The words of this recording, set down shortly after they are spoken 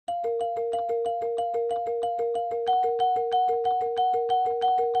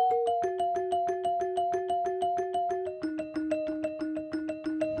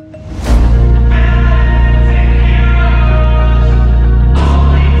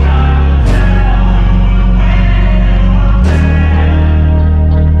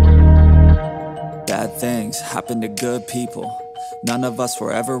into good people. None of us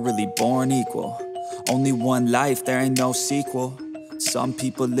were ever really born equal. Only one life, there ain't no sequel. Some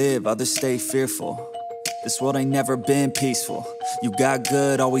people live, others stay fearful. This world ain't never been peaceful. You got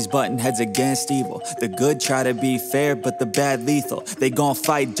good, always butting heads against evil. The good try to be fair, but the bad lethal. They gon'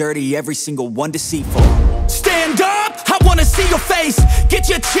 fight dirty, every single one deceitful. Stand up, I wanna see your face. Get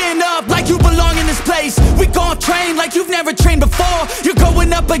your chin up like you belong in this place. We gon' train like you've never trained before. You're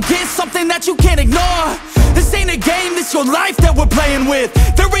going up against something that you can't ignore. This ain't a game, this your life that we're playing with.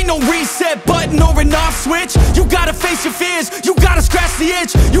 There ain't no reset button or an off switch. You gotta face your fears, you gotta scratch the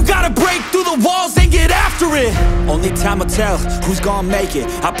itch. You gotta break through the walls and get after it. Only time will tell who's gonna make it.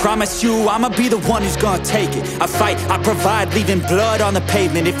 I promise you, I'ma be the one who's gonna take it. I fight, I provide, leaving blood on the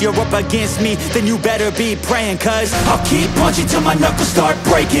pavement. If you're up against me, then you better be praying. Cause I'll keep punching till my knuckles start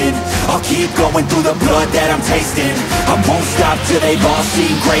breaking. I'll keep going through the blood that I'm tasting. I won't stop till they've all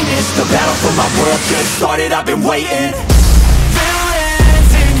seen greatness. The battle for my world just started, I've been waiting.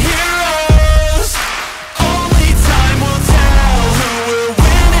 Villains and heroes, only time will tell who will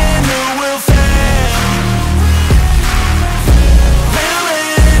win and who will fail.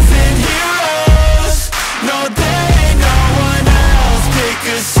 Villains and heroes, no there ain't no one else. Pick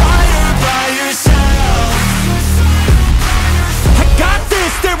a side by yourself. I got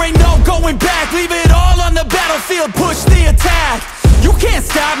this, there ain't no going back. Leave it all on the battlefield, push the attack. You can't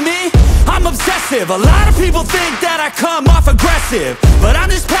stop me, I'm obsessive. A lot of people think that I come off aggressive, but I'm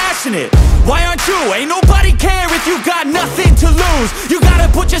just passionate. Why aren't you? Ain't nobody care if you got nothing to lose. You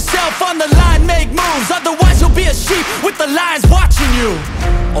gotta put yourself on the line, make moves. Otherwise you'll be a sheep with the lions watching you.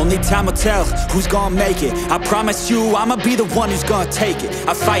 Only time will tell who's gonna make it. I promise you, I'ma be the one who's gonna take it.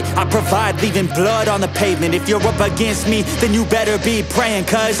 I fight, I provide, leaving blood on the pavement. If you're up against me, then you better be praying.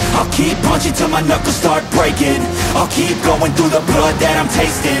 Cause I'll keep punching till my knuckles start breaking. I'll keep going through the blood that I'm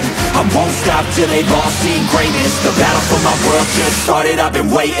tasting. I won't stop till they've all seen greatness. The battle for my world just started, I've been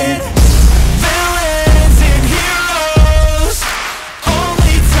waiting. Villains and heroes,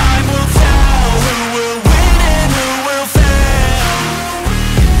 only time will tell who will win and who will fail.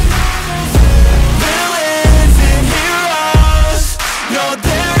 Villains and heroes, no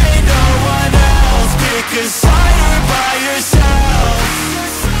there ain't no one else. Pick a side by yourself.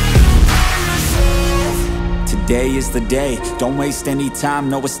 Today is the day, don't waste any time.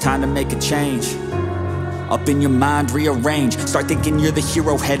 Know it's time to make a change. Up in your mind, rearrange. Start thinking you're the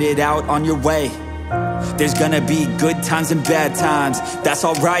hero headed out on your way. There's gonna be good times and bad times. That's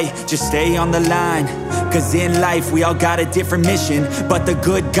alright, just stay on the line. Cause in life we all got a different mission, but the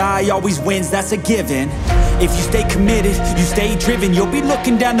good guy always wins, that's a given. If you stay committed, you stay driven, you'll be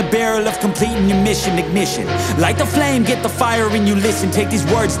looking down the barrel of completing your mission. Ignition, light the flame, get the fire and you listen. Take these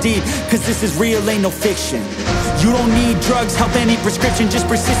words deep, cause this is real, ain't no fiction. You don't need drugs, help, any prescription. Just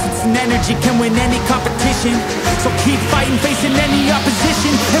persistence and energy can win any competition. So keep fighting, facing any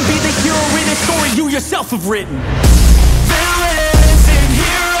opposition, and be the hero in a story you yourself have written.